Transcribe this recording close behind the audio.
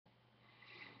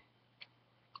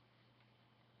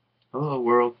Hello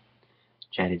world,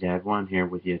 Chatty Dad 1 here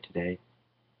with you today.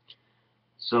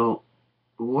 So,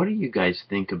 what do you guys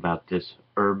think about this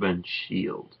urban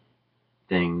shield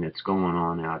thing that's going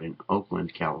on out in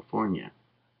Oakland, California?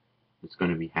 It's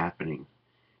going to be happening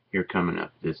here coming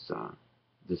up this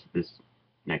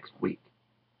next week.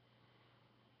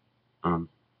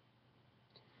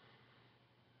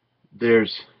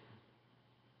 There's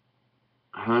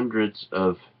hundreds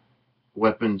of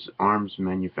weapons arms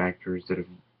manufacturers that have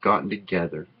gotten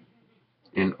together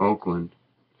in Oakland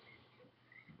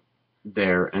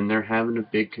there, and they're having a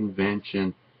big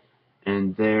convention,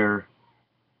 and they're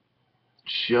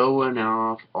showing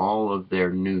off all of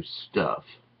their new stuff,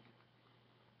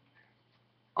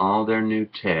 all their new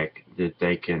tech that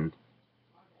they can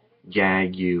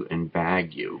gag you and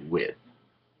bag you with.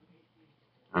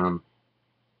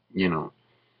 You know,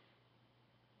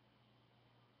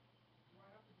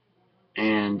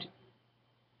 and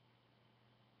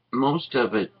most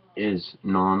of it is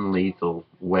non-lethal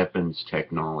weapons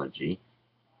technology,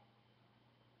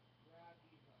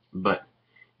 but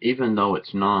even though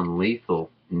it's non-lethal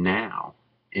now,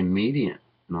 immediate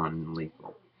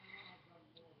non-lethal,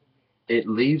 it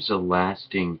leaves a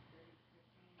lasting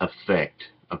effect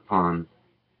upon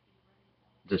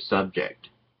the subject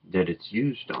that it's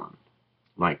used on,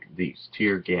 like these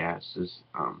tear gases,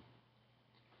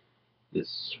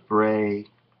 this spray,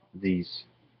 these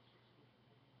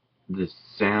the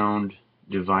sound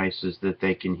devices that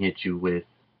they can hit you with,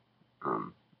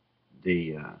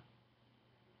 the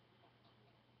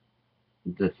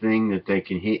thing that they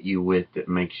can hit you with that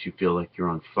makes you feel like you're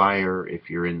on fire if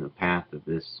you're in the path of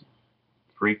this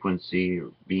frequency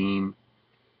or beam.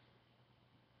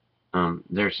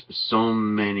 There's so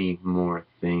many more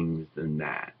things than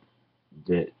that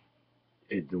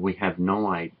we have no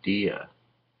idea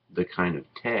the kind of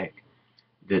tech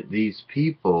that these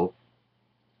people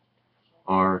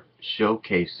are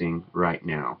showcasing right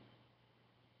now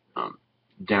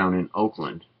down in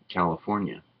Oakland,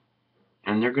 California.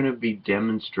 And they're going to be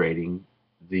demonstrating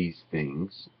these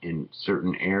things in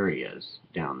certain areas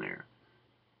down there.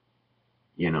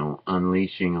 You know,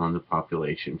 unleashing on the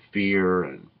population fear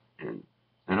and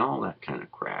all that kind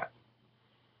of crap.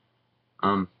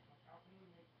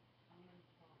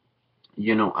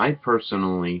 You know, I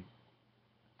personally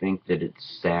think that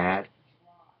it's sad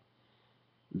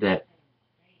that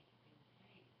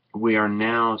we are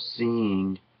now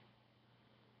seeing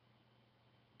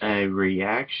a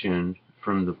reaction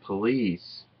from the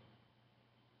police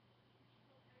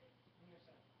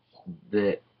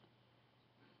that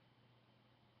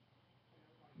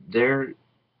they're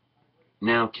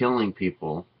now killing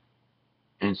people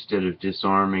instead of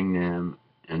disarming them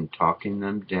and talking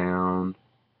them down.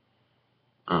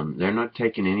 They're not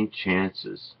taking any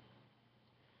chances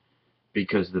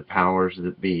because the powers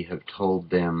that be have told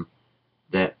them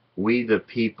that we the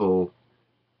people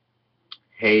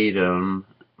hate them,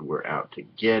 we're out to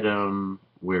get them,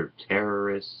 we're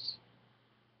terrorists.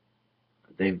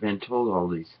 They've been told all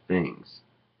these things,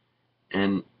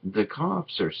 and the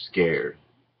cops are scared.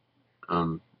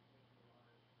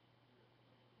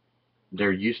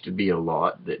 There used to be a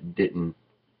lot that didn't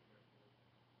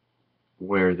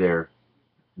wear their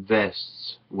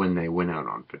vests when they went out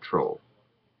on patrol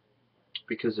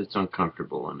because it's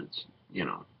uncomfortable and it's, you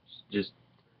know, it's just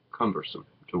cumbersome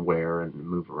to wear and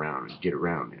move around and get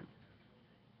around in.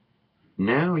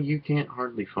 Now you can't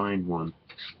hardly find one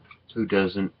who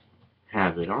doesn't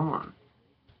have it on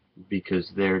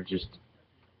because they're just,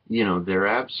 you know, they're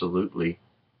absolutely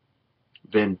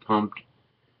been pumped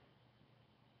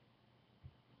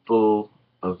full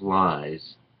of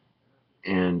lies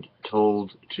and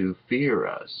told to fear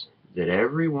us, that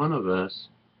every one of us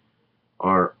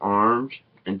are armed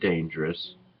and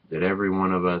dangerous, that every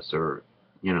one of us are,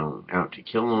 you know, out to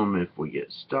kill them if we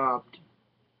get stopped,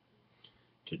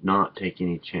 to not take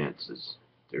any chances.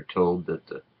 They're told that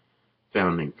the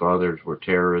founding fathers were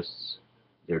terrorists.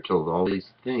 They're told all these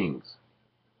things.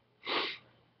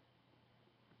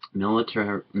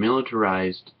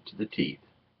 Militarized to the teeth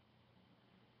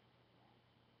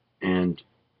and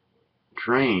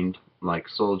trained like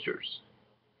soldiers.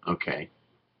 Okay.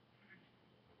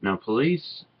 Now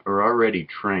police are already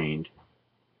trained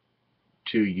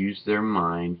to use their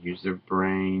mind, use their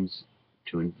brains,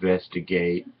 to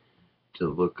investigate, to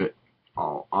look at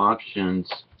all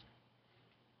options,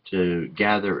 to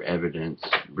gather evidence,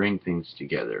 bring things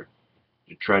together,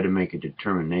 to try to make a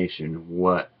determination of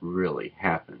what really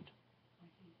happened.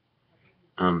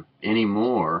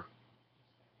 Anymore,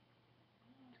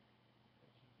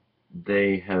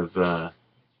 they have,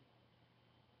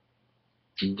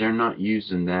 they're not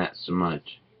using that so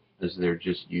much as they're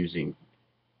just using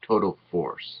total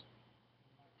force.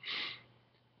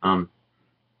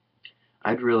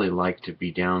 I'd really like to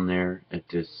be down there at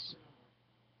this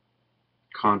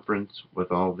conference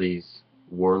with all these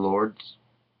warlords,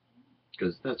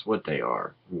 because that's what they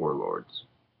are, warlords.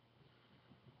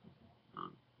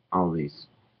 All these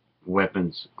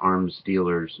weapons, arms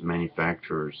dealers,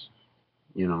 manufacturers,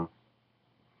 you know,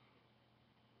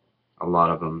 a lot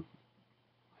of them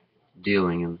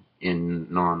dealing in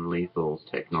non-lethal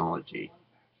technology,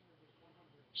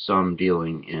 some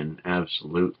dealing in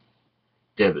absolute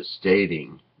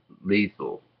devastating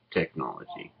lethal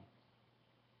technology.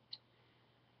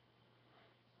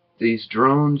 These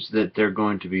drones that they're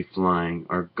going to be flying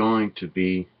are going to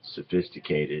be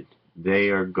sophisticated. They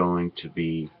are going to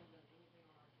be,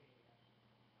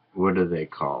 what do they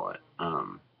call it?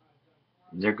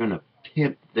 They're going to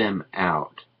pimp them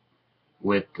out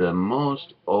with the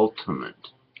most ultimate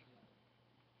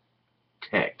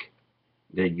tech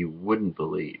that you wouldn't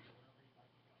believe.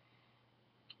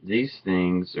 These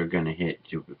things are going to hit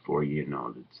you before you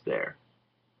know it's there,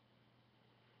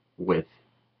 with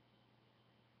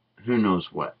who knows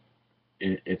what.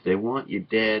 If they want you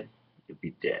dead, you'll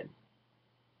be dead.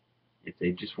 If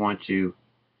they just want you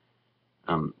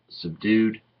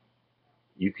subdued,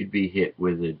 you could be hit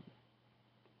with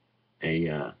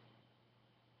a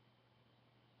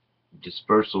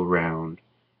dispersal round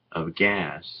of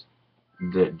gas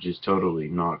that just totally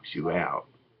knocks you out,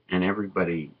 and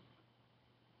everybody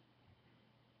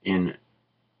in,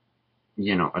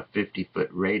 you know, a 50-foot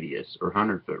radius or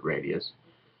 100-foot radius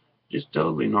just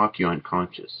totally knock you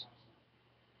unconscious.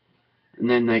 And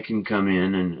then they can come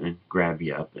in and grab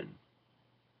you up and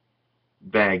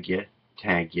bag you,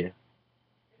 tag you,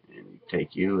 and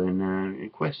take you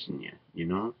and question you, you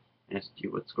know, ask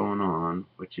you what's going on,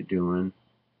 what you're doing,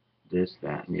 this,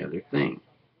 that, and the other thing.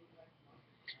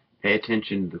 Pay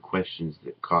attention to the questions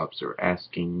that cops are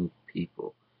asking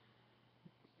people.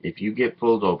 If you get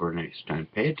pulled over next time,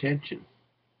 pay attention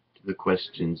to the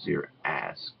questions you're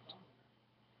asked,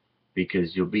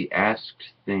 because you'll be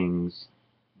asked things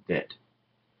that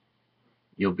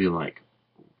you'll be like,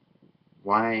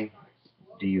 why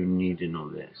do you need to know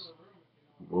this?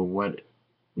 Well, what,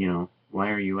 you know, why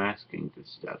are you asking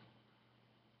this stuff?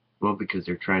 Well, because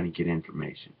they're trying to get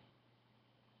information.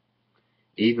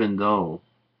 Even though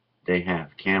they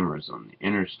have cameras on the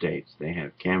interstates, they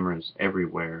have cameras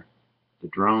everywhere, the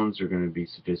drones are going to be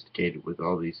sophisticated with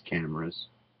all these cameras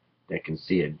that can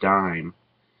see a dime.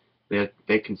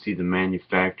 They can see the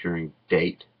manufacturing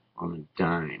date on a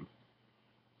dime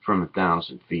from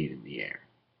 1,000 feet in the air.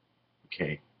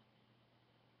 Okay.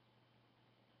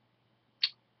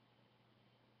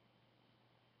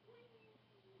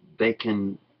 They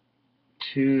can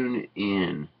tune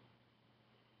in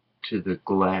to the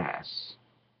glass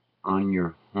on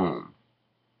your home,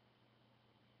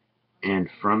 and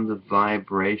from the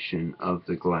vibration of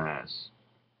the glass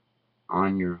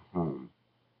on your home,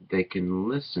 they can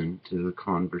listen to the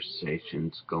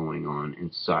conversations going on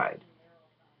inside.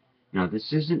 Now,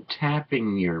 this isn't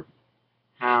tapping your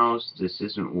house, this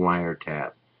isn't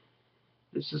wiretap.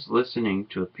 This is listening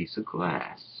to a piece of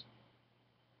glass.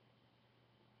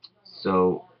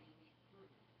 So,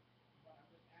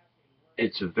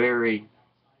 it's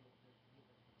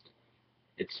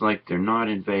like they're not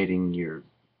invading your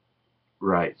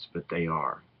rights, but they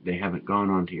are. They haven't gone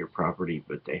onto your property,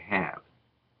 but they have.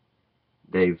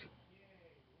 They've,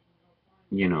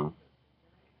 you know,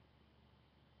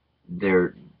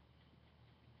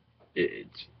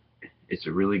 it's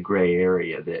a really gray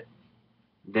area that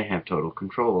they have total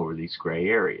control over, these gray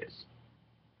areas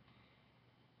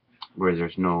where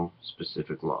there's no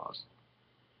specific laws.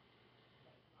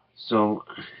 So,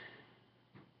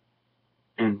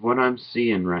 and what I'm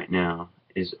seeing right now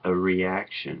is a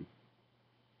reaction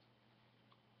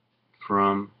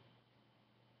from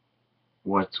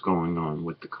what's going on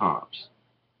with the cops.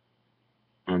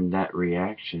 And that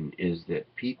reaction is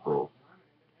that people,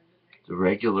 the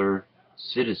regular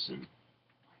citizen,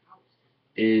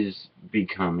 is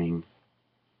becoming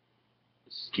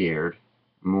scared.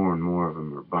 More and more of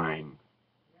them are buying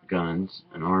guns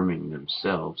and arming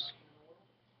themselves.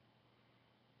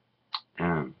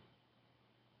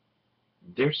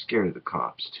 They're scared of the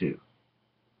cops too,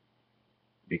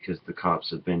 because the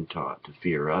cops have been taught to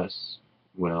fear us.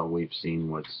 Well, we've seen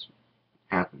what's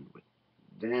happened with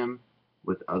them,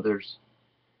 with others,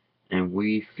 and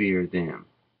we fear them.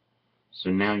 So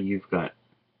now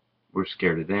we're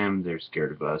scared of them, they're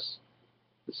scared of us.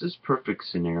 This is perfect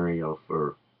scenario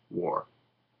for war.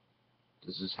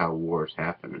 This is how wars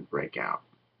happen and break out.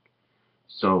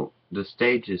 So the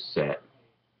stage is set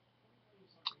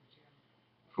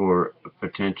for a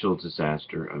potential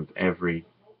disaster of every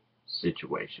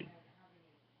situation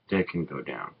that can go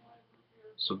down.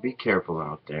 So be careful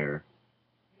out there.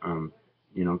 Um,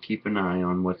 keep an eye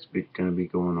on what's going to be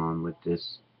going on with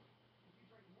this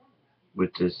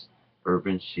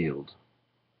urban shield.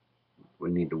 We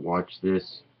need to watch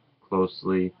this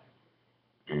closely,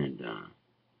 and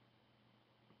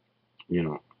you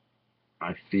know,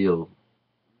 I feel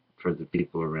for the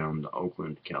people around the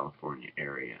Oakland, California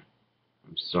area.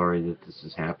 I'm sorry that this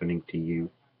is happening to you,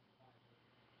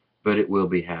 but it will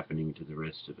be happening to the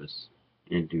rest of us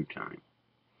in due time.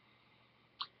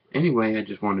 Anyway, I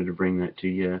just wanted to bring that to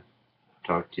you,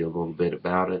 talk to you a little bit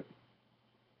about it.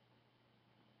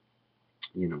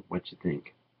 What you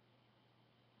think.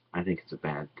 I think it's a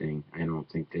bad thing. I don't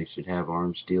think they should have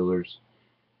arms dealers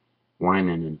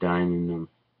whining and dining them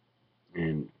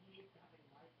and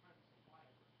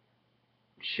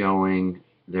showing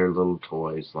their little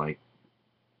toys like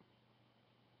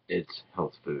it's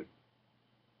health food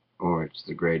or it's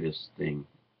the greatest thing,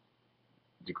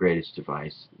 the greatest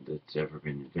device that's ever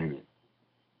been invented.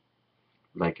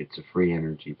 Like it's a free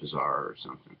energy bazaar or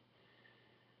something.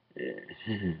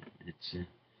 It's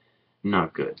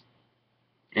not good.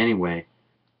 Anyway,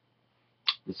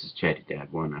 this is Chatty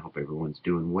Dad 1. I hope everyone's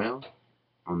doing well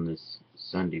on this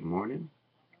Sunday morning.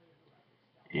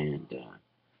 And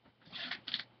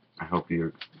I hope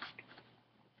you're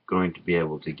going to be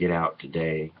able to get out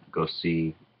today, go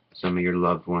see some of your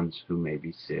loved ones who may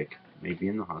be sick, maybe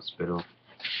in the hospital.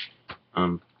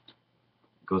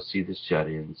 Go see the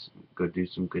shut-ins. Go do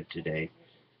some good today.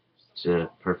 It's a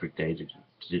perfect day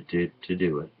to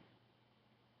do it.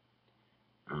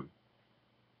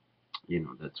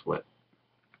 That's what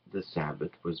the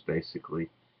Sabbath was basically.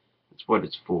 That's what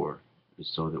it's for,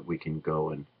 is so that we can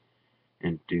go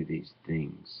and do these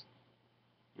things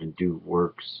and do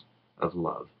works of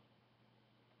love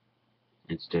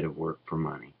instead of work for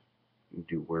money.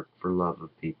 Do work for love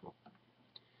of people.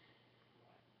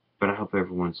 But I hope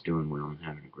everyone's doing well and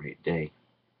having a great day.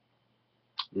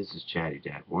 This is Chatty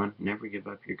Dad 1. Never give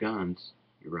up your guns.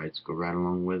 Your rights go right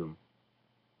along with them.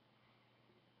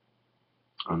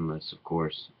 Unless, of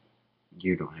course,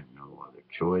 you don't have no other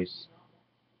choice.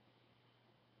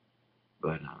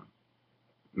 But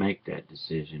make that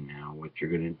decision now, what you're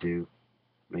going to do.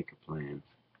 Make a plan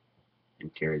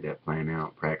and carry that plan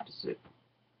out. Practice it.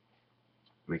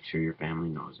 Make sure your family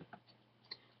knows it.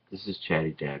 This is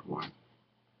Chatty Dad 1.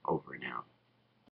 Over and out.